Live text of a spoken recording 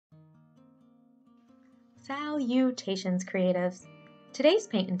Salutations Creatives! Today's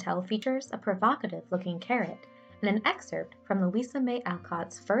Paint and Tell features a provocative-looking carrot and an excerpt from Louisa May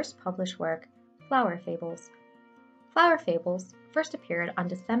Alcott's first published work, Flower Fables. Flower Fables first appeared on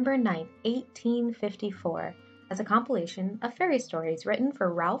December 9, 1854, as a compilation of fairy stories written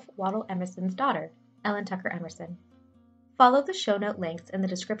for Ralph Waldo Emerson's daughter, Ellen Tucker Emerson. Follow the show note links in the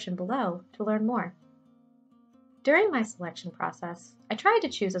description below to learn more. During my selection process, I tried to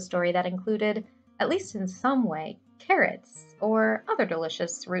choose a story that included, at least in some way, carrots or other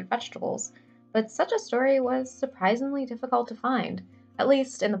delicious root vegetables, but such a story was surprisingly difficult to find, at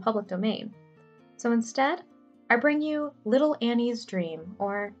least in the public domain. So instead, I bring you Little Annie's Dream,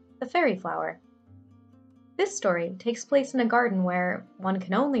 or The Fairy Flower. This story takes place in a garden where one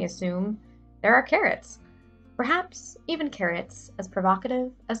can only assume there are carrots, perhaps even carrots as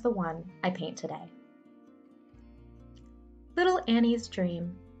provocative as the one I paint today. Little Annie's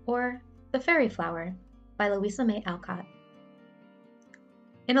Dream, or The Fairy Flower, by Louisa May Alcott.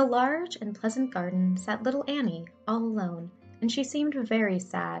 In a large and pleasant garden sat little Annie, all alone, and she seemed very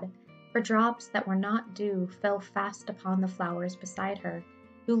sad, for drops that were not dew fell fast upon the flowers beside her,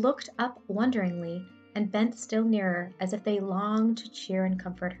 who looked up wonderingly and bent still nearer as if they longed to cheer and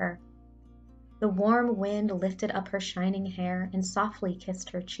comfort her. The warm wind lifted up her shining hair and softly kissed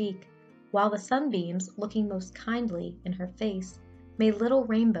her cheek, while the sunbeams, looking most kindly in her face, made little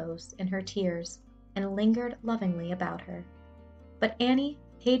rainbows in her tears, and lingered lovingly about her. But Annie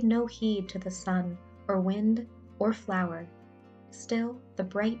paid no heed to the sun, or wind, or flower. Still the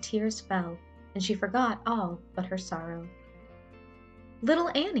bright tears fell, and she forgot all but her sorrow. "Little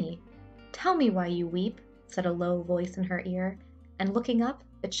Annie, tell me why you weep," said a low voice in her ear, and looking up,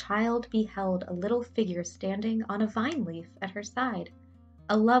 the child beheld a little figure standing on a vine leaf at her side.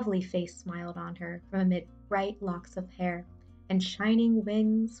 A lovely face smiled on her from amid bright locks of hair, and shining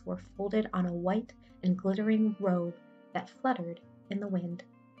wings were folded on a white and glittering robe that fluttered in the wind.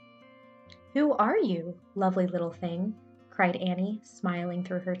 "Who are you, lovely little thing?" cried Annie, smiling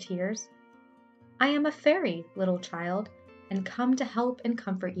through her tears. "I am a fairy, little child, and come to help and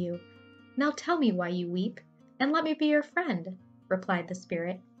comfort you. Now tell me why you weep, and let me be your friend," replied the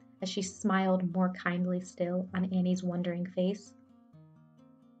spirit, as she smiled more kindly still on Annie's wondering face.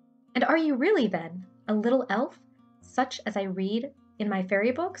 "And are you really, then, a little elf, such as I read in my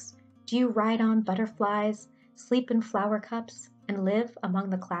fairy books? Do you ride on butterflies, sleep in flower cups, and live among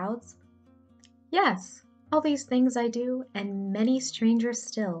the clouds?" "Yes, all these things I do, and many strangers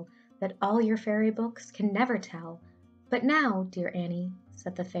still, that all your fairy books can never tell. But now, dear Annie,"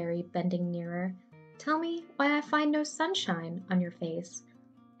 said the fairy, bending nearer, "tell me why I find no sunshine on your face.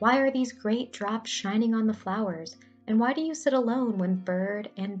 Why are these great drops shining on the flowers, and why do you sit alone when bird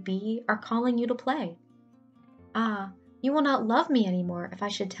and bee are calling you to play?" "Ah, you will not love me any more if I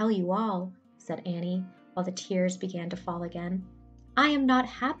should tell you all," said Annie, while the tears began to fall again. "I am not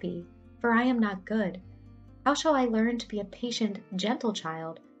happy, for I am not good. How shall I learn to be a patient, gentle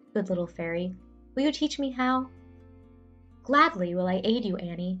child? Good little fairy, will you teach me how?" "Gladly will I aid you,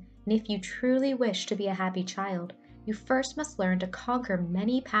 Annie, and if you truly wish to be a happy child, you first must learn to conquer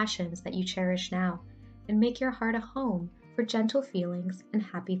many passions that you cherish now, and make your heart a home for gentle feelings and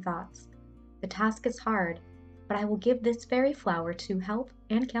happy thoughts. The task is hard, but I will give this fairy flower to help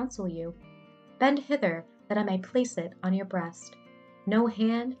and counsel you. Bend hither, that I may place it on your breast. No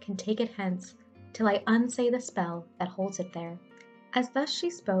hand can take it hence, till I unsay the spell that holds it there." As thus she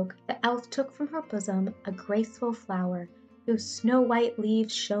spoke, the elf took from her bosom a graceful flower, whose snow-white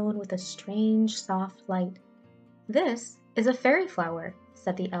leaves shone with a strange, soft light. "This is a fairy flower,"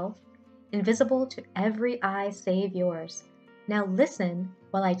 said the elf, "invisible to every eye save yours. Now listen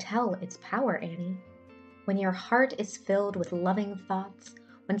while I tell its power, Annie. When your heart is filled with loving thoughts,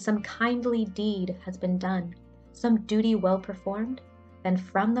 when some kindly deed has been done, some duty well performed, then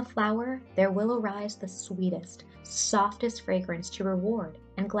from the flower there will arise the sweetest, softest fragrance to reward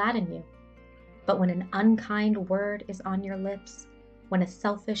and gladden you. But when an unkind word is on your lips, when a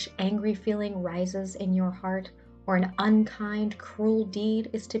selfish, angry feeling rises in your heart, or an unkind, cruel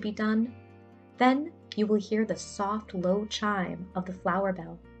deed is to be done, then you will hear the soft, low chime of the flower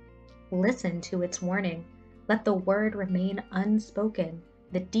bell. Listen to its warning. Let the word remain unspoken,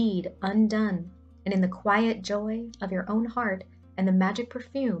 the deed undone, and in the quiet joy of your own heart and the magic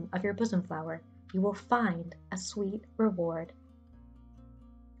perfume of your bosom flower, you will find a sweet reward."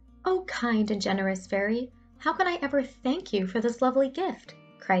 "Oh, kind and generous fairy, how can I ever thank you for this lovely gift?"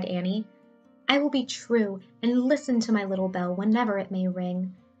 cried Annie. "I will be true and listen to my little bell whenever it may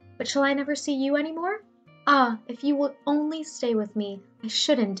ring. But shall I never see you any more? Ah, if you will only stay with me, I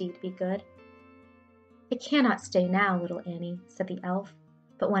should indeed be good." "I cannot stay now, little Annie," said the elf,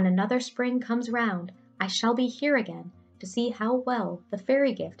 "but when another spring comes round, I shall be here again to see how well the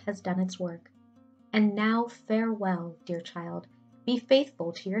fairy gift has done its work. And now farewell, dear child. Be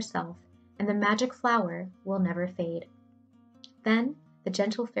faithful to yourself, and the magic flower will never fade." Then the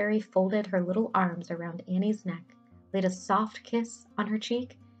gentle fairy folded her little arms around Annie's neck, laid a soft kiss on her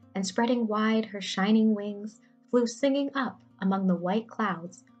cheek, and spreading wide her shining wings, flew singing up among the white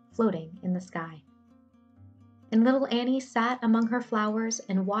clouds floating in the sky. And little Annie sat among her flowers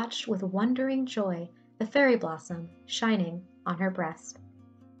and watched with wondering joy the fairy blossom shining on her breast.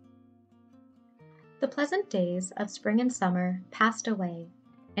 The pleasant days of spring and summer passed away,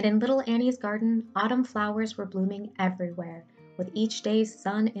 and in little Annie's garden autumn flowers were blooming everywhere, with each day's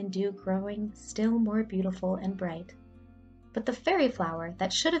sun and dew growing still more beautiful and bright. But the fairy flower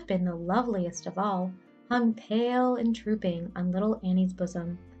that should have been the loveliest of all hung pale and drooping on little Annie's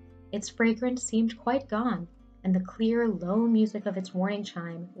bosom. Its fragrance seemed quite gone, and the clear, low music of its warning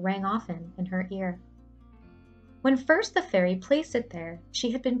chime rang often in her ear. When first the fairy placed it there, she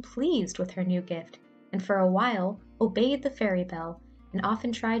had been pleased with her new gift, and for a while obeyed the fairy bell, and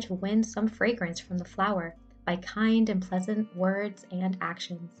often tried to win some fragrance from the flower by kind and pleasant words and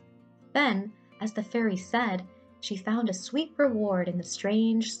actions. Then, as the fairy said, she found a sweet reward in the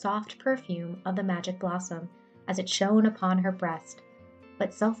strange, soft perfume of the magic blossom as it shone upon her breast.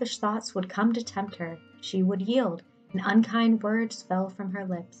 But selfish thoughts would come to tempt her. She would yield, and unkind words fell from her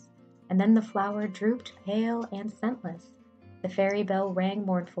lips. And then the flower drooped pale and scentless. The fairy bell rang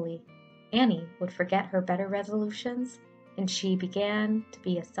mournfully. Annie would forget her better resolutions, and she began to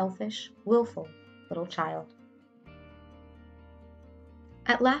be a selfish, willful little child.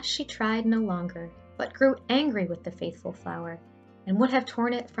 At last she tried no longer, but grew angry with the faithful flower, and would have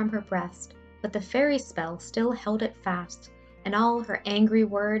torn it from her breast, but the fairy spell still held it fast, and all her angry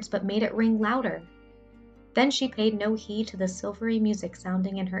words but made it ring louder. Then she paid no heed to the silvery music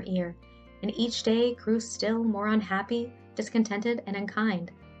sounding in her ear, and each day grew still more unhappy, discontented, and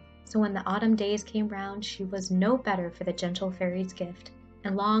unkind. So when the autumn days came round, she was no better for the gentle fairy's gift,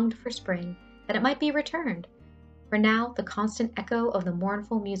 and longed for spring, that it might be returned. For now the constant echo of the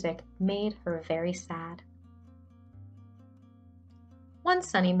mournful music made her very sad. One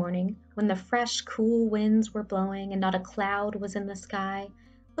sunny morning, when the fresh, cool winds were blowing and not a cloud was in the sky,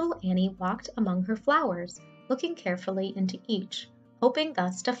 little Annie walked among her flowers, looking carefully into each, hoping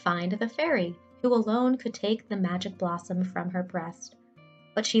thus to find the fairy, who alone could take the magic blossom from her breast.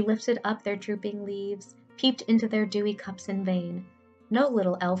 But she lifted up their drooping leaves, peeped into their dewy cups in vain. No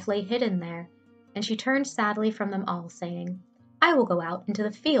little elf lay hidden there, and she turned sadly from them all, saying, "I will go out into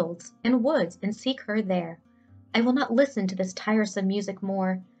the fields and woods and seek her there. I will not listen to this tiresome music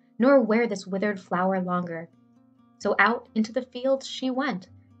more, nor wear this withered flower longer." So out into the fields she went,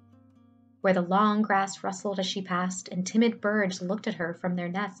 where the long grass rustled as she passed, and timid birds looked at her from their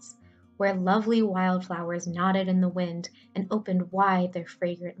nests, where lovely wildflowers nodded in the wind and opened wide their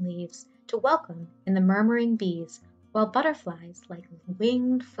fragrant leaves to welcome in the murmuring bees, while butterflies like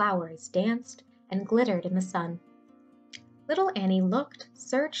winged flowers danced and glittered in the sun. Little Annie looked,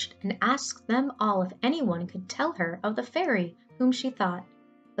 searched, and asked them all if anyone could tell her of the fairy whom she thought,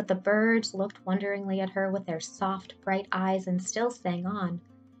 but the birds looked wonderingly at her with their soft, bright eyes and still sang on.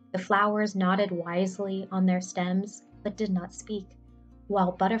 The flowers nodded wisely on their stems, but did not speak,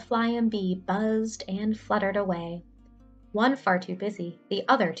 while butterfly and bee buzzed and fluttered away, one far too busy, the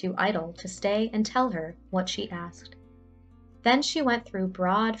other too idle to stay and tell her what she asked. Then she went through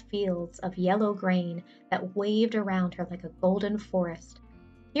broad fields of yellow grain that waved around her like a golden forest.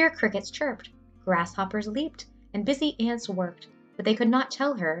 Here crickets chirped, grasshoppers leaped, and busy ants worked, but they could not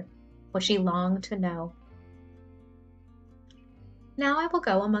tell her what she longed to know. "Now I will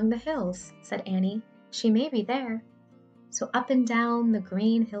go among the hills," said Annie. "She may be there." So up and down the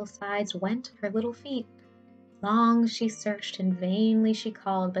green hillsides went her little feet. Long she searched and vainly she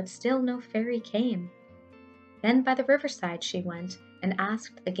called, but still no fairy came. Then by the riverside she went, and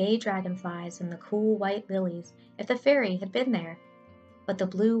asked the gay dragonflies and the cool white lilies if the fairy had been there. But the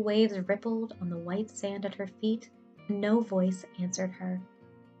blue waves rippled on the white sand at her feet, and no voice answered her.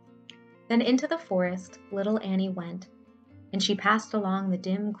 Then into the forest little Annie went, and she passed along the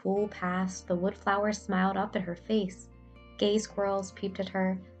dim, cool paths. The woodflowers smiled up at her face. Gay squirrels peeped at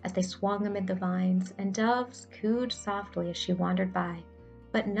her as they swung amid the vines, and doves cooed softly as she wandered by,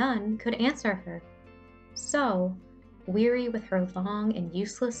 but none could answer her. So, weary with her long and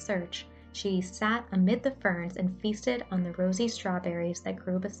useless search, she sat amid the ferns and feasted on the rosy strawberries that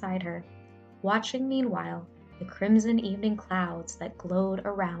grew beside her, watching meanwhile the crimson evening clouds that glowed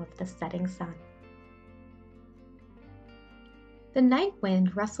around the setting sun. The night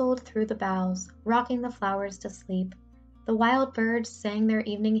wind rustled through the boughs, rocking the flowers to sleep, The wild birds sang their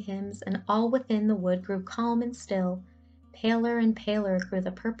evening hymns, and all within the wood grew calm and still. Paler and paler grew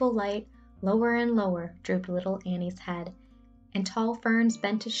the purple light, lower and lower drooped little Annie's head, and tall ferns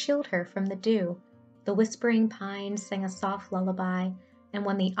bent to shield her from the dew. The whispering pines sang a soft lullaby, and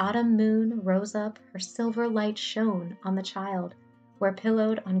when the autumn moon rose up, her silver light shone on the child, where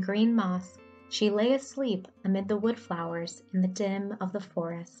pillowed on green moss, she lay asleep amid the wood flowers in the dim of the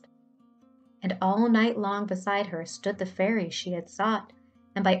forest. And all night long beside her stood the fairy she had sought,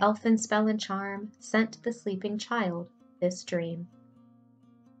 and by elfin spell and charm sent to the sleeping child this dream.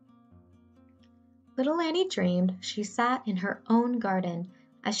 Little Annie dreamed she sat in her own garden,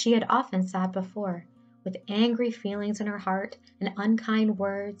 as she had often sat before, with angry feelings in her heart and unkind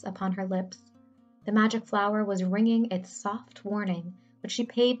words upon her lips. The magic flower was ringing its soft warning, but she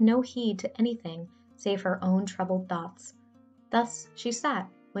paid no heed to anything save her own troubled thoughts. Thus she sat,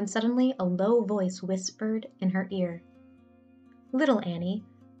 when suddenly a low voice whispered in her ear, "Little Annie,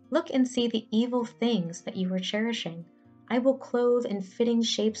 look and see the evil things that you were cherishing. I will clothe in fitting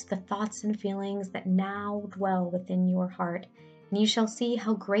shapes the thoughts and feelings that now dwell within your heart, and you shall see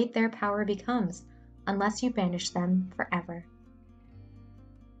how great their power becomes, unless you banish them forever."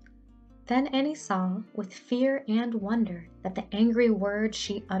 Then Annie saw, with fear and wonder, that the angry words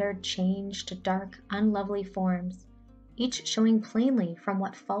she uttered changed to dark, unlovely forms, each showing plainly from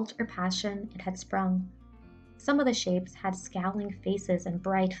what fault or passion it had sprung. Some of the shapes had scowling faces and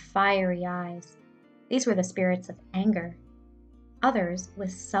bright, fiery eyes. These were the spirits of anger. Others,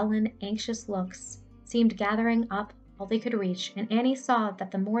 with sullen, anxious looks, seemed gathering up all they could reach, and Annie saw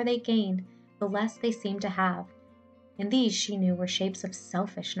that the more they gained, the less they seemed to have, and these she knew were shapes of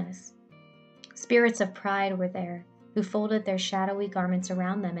selfishness. Spirits of pride were there, who folded their shadowy garments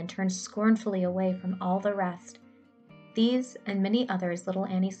around them and turned scornfully away from all the rest. These and many others little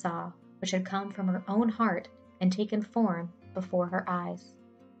Annie saw, which had come from her own heart and taken form before her eyes.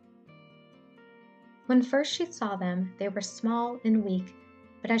 When first she saw them, they were small and weak,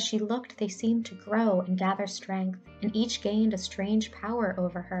 but as she looked they seemed to grow and gather strength, and each gained a strange power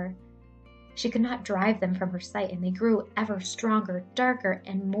over her. She could not drive them from her sight, and they grew ever stronger, darker,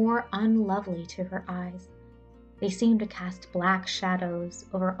 and more unlovely to her eyes. They seemed to cast black shadows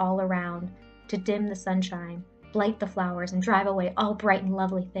over all around, to dim the sunshine, blight the flowers, and drive away all bright and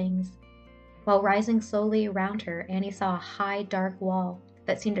lovely things. While rising slowly around her, Annie saw a high, dark wall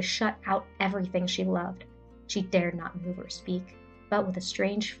that seemed to shut out everything she loved. She dared not move or speak, but with a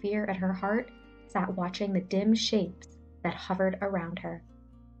strange fear at her heart, sat watching the dim shapes that hovered around her.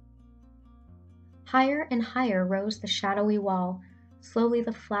 Higher and higher rose the shadowy wall. Slowly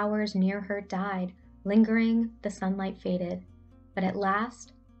the flowers near her died, lingering the sunlight faded, but at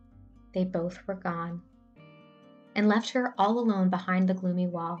last they both were gone, and left her all alone behind the gloomy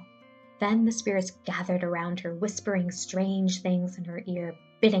wall. Then the spirits gathered around her, whispering strange things in her ear,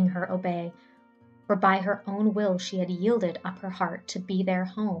 bidding her obey, for by her own will she had yielded up her heart to be their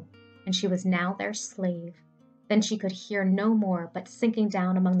home, and she was now their slave. Then she could hear no more, but sinking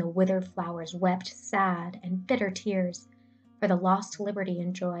down among the withered flowers, wept sad and bitter tears for the lost liberty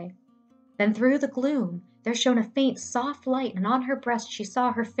and joy. Then through the gloom there shone a faint, soft light, and on her breast she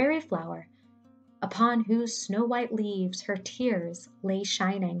saw her fairy flower, upon whose snow-white leaves her tears lay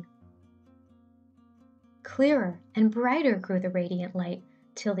shining. Clearer and brighter grew the radiant light,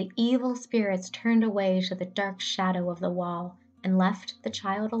 till the evil spirits turned away to the dark shadow of the wall and left the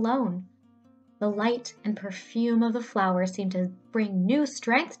child alone. The light and perfume of the flower seemed to bring new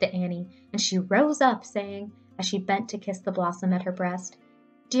strength to Annie, and she rose up, saying, as she bent to kiss the blossom at her breast,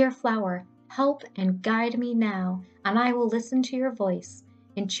 "Dear flower, help and guide me now, and I will listen to your voice,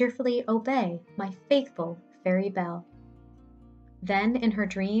 and cheerfully obey my faithful fairy bell." Then in her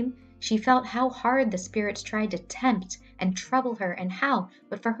dream she felt how hard the spirits tried to tempt and trouble her, and how,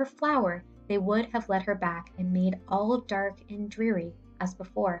 but for her flower, they would have led her back and made all dark and dreary as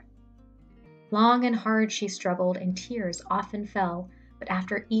before. Long and hard she struggled, and tears often fell, but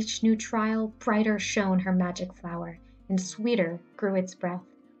after each new trial brighter shone her magic flower, and sweeter grew its breath,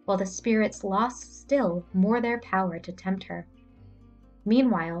 while the spirits lost still more their power to tempt her.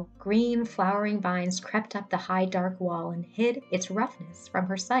 Meanwhile, green flowering vines crept up the high dark wall and hid its roughness from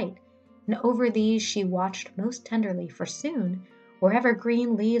her sight, and over these she watched most tenderly, for soon, wherever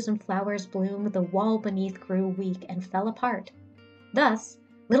green leaves and flowers bloomed, the wall beneath grew weak and fell apart. Thus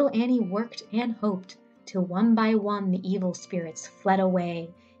little Annie worked and hoped, till one by one the evil spirits fled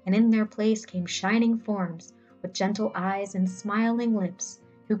away, and in their place came shining forms, with gentle eyes and smiling lips,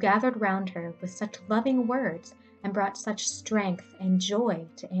 who gathered round her with such loving words and brought such strength and joy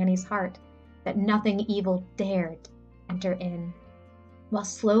to Annie's heart, that nothing evil dared enter in. while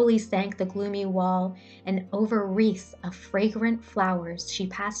slowly sank the gloomy wall, and over wreaths of fragrant flowers she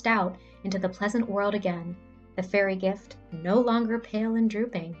passed out into the pleasant world again, the fairy gift no longer pale and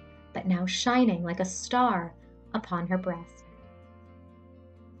drooping, but now shining like a star upon her breast.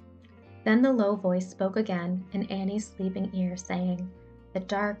 Then the low voice spoke again in Annie's sleeping ear, saying, "The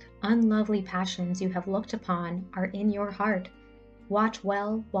dark, unlovely passions you have looked upon are in your heart. Watch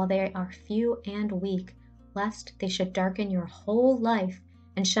well while they are few and weak, lest they should darken your whole life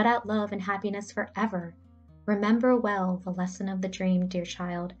and shut out love and happiness forever. Remember well the lesson of the dream, dear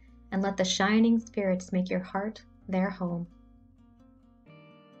child, and let the shining spirits make your heart their home."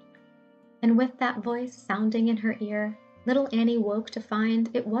 And with that voice sounding in her ear, little Annie woke to find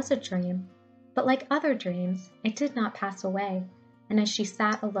it was a dream. But like other dreams, it did not pass away, and as she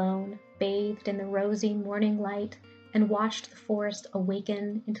sat alone, bathed in the rosy morning light, and watched the forest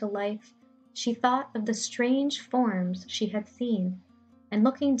awaken into life, she thought of the strange forms she had seen, and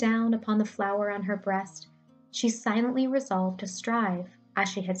looking down upon the flower on her breast, she silently resolved to strive, as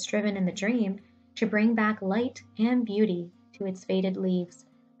she had striven in the dream, to bring back light and beauty to its faded leaves,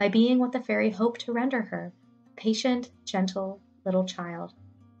 by being what the fairy hoped to render her, a patient, gentle little child.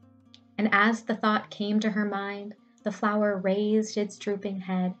 And as the thought came to her mind, the flower raised its drooping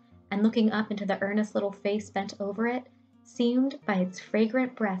head, and looking up into the earnest little face bent over it, seemed by its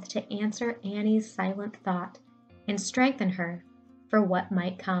fragrant breath to answer Annie's silent thought, and strengthen her for what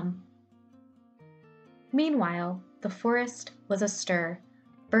might come. Meanwhile, the forest was astir.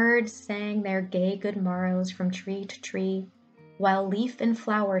 Birds sang their gay good morrows from tree to tree, while leaf and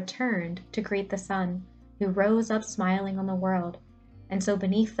flower turned to greet the sun, who rose up smiling on the world. And so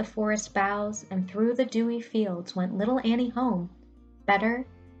beneath the forest boughs and through the dewy fields went little Annie home, better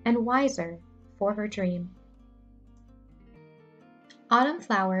and wiser for her dream. Autumn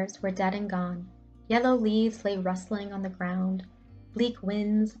flowers were dead and gone. Yellow leaves lay rustling on the ground. Bleak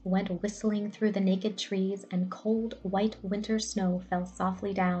winds went whistling through the naked trees, and cold white winter snow fell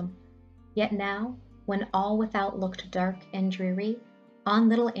softly down. Yet now, when all without looked dark and dreary, on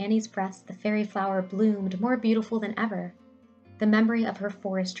little Annie's breast the fairy flower bloomed more beautiful than ever. The memory of her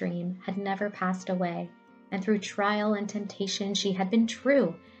forest dream had never passed away, and through trial and temptation she had been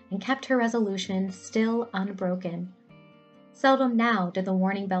true and kept her resolution still unbroken. Seldom now did the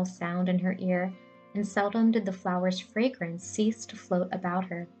warning bell sound in her ear, and seldom did the flower's fragrance cease to float about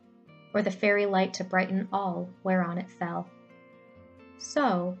her, or the fairy light to brighten all whereon it fell.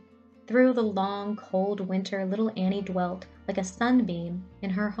 So, through the long, cold winter, little Annie dwelt like a sunbeam in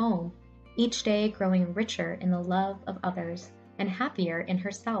her home, each day growing richer in the love of others and happier in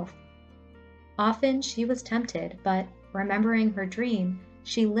herself. Often she was tempted, but, remembering her dream,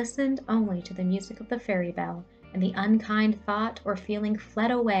 she listened only to the music of the fairy bell, and the unkind thought or feeling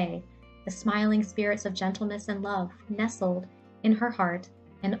fled away. The smiling spirits of gentleness and love nestled in her heart,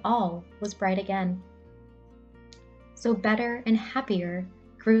 and all was bright again. So better and happier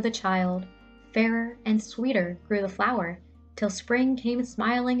grew the child, fairer and sweeter grew the flower, till spring came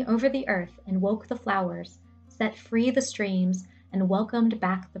smiling over the earth and woke the flowers, set free the streams, and welcomed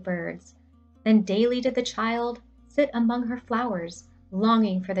back the birds. Then daily did the child sit among her flowers,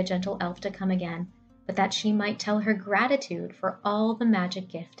 longing for the gentle elf to come again, but that she might tell her gratitude for all the magic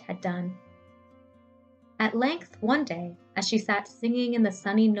gift had done. At length, one day, as she sat singing in the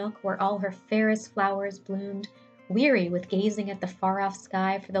sunny nook where all her fairest flowers bloomed, weary with gazing at the far-off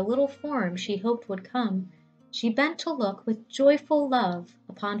sky for the little form she hoped would come, she bent to look with joyful love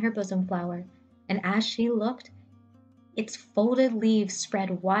upon her bosom flower, and as she looked, its folded leaves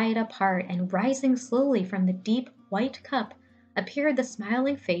spread wide apart, and rising slowly from the deep white cup appeared the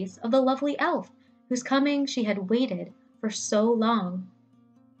smiling face of the lovely elf, whose coming she had waited for so long.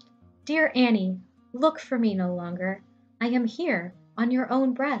 "Dear Annie, look for me no longer. I am here on your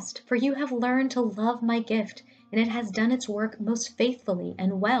own breast, for you have learned to love my gift, and it has done its work most faithfully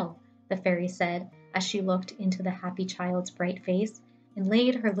and well," the fairy said, as she looked into the happy child's bright face and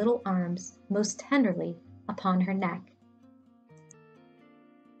laid her little arms most tenderly upon her neck.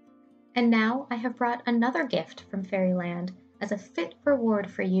 "And now I have brought another gift from Fairyland as a fit reward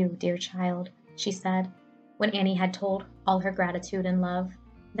for you, dear child," she said, when Annie had told all her gratitude and love.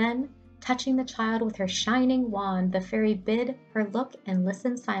 Then, touching the child with her shining wand, the fairy bid her look and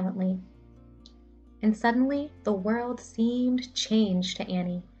listen silently. And suddenly the world seemed changed to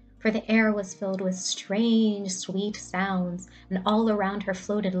Annie, for the air was filled with strange, sweet sounds, and all around her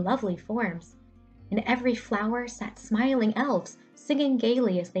floated lovely forms. In every flower sat smiling elves, singing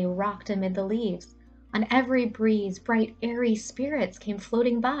gaily as they rocked amid the leaves. On every breeze bright airy spirits came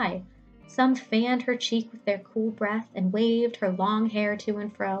floating by. Some fanned her cheek with their cool breath and waved her long hair to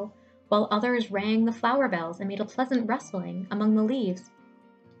and fro, while others rang the flower bells and made a pleasant rustling among the leaves.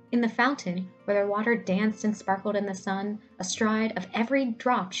 In the fountain, where the water danced and sparkled in the sun, astride of every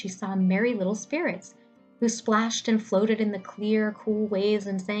drop she saw merry little spirits, who splashed and floated in the clear, cool waves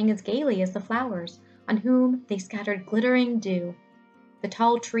and sang as gaily as the flowers, on whom they scattered glittering dew. The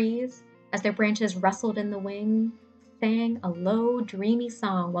tall trees, as their branches rustled in the wind, sang a low, dreamy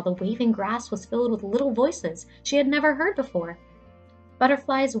song, while the waving grass was filled with little voices she had never heard before.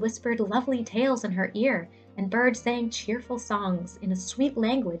 Butterflies whispered lovely tales in her ear, and birds sang cheerful songs in a sweet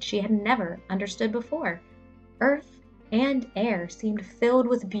language she had never understood before. Earth and air seemed filled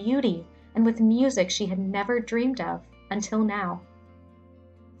with beauty and with music she had never dreamed of until now.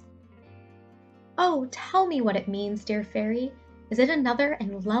 "Oh, tell me what it means, dear fairy. Is it another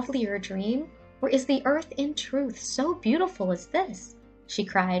and lovelier dream, or is the earth in truth so beautiful as this?" she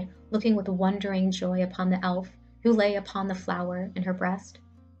cried, looking with wondering joy upon the elf, who lay upon the flower in her breast.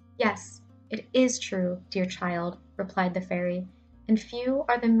 "Yes, it is true, dear child," replied the fairy, "and few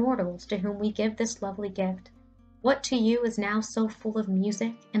are the mortals to whom we give this lovely gift. What to you is now so full of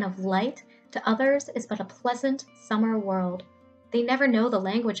music and of light, to others is but a pleasant summer world. They never know the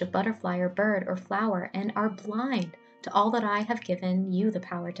language of butterfly or bird or flower, and are blind to all that I have given you the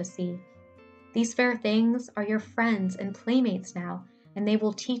power to see. These fair things are your friends and playmates now, and they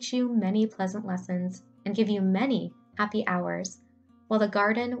will teach you many pleasant lessons, and give you many happy hours, while the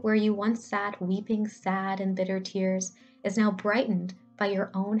garden where you once sat weeping sad and bitter tears is now brightened by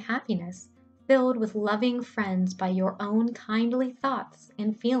your own happiness, filled with loving friends by your own kindly thoughts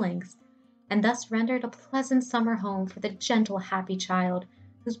and feelings, and thus rendered a pleasant summer home for the gentle happy child,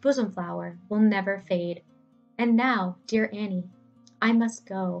 whose bosom flower will never fade. And now, dear Annie, I must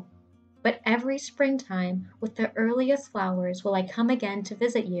go, but every springtime with the earliest flowers will I come again to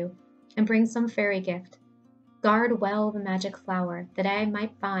visit you, and bring some fairy gift. Guard well the magic flower, that I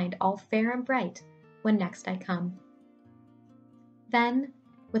might find all fair and bright when next I come." Then,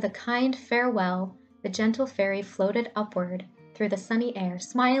 with a kind farewell, the gentle fairy floated upward through the sunny air,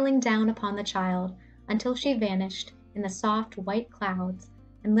 smiling down upon the child, until she vanished in the soft white clouds,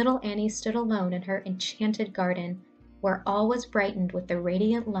 and little Annie stood alone in her enchanted garden, where all was brightened with the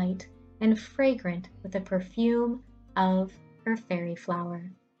radiant light and fragrant with the perfume of her fairy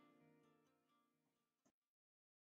flower.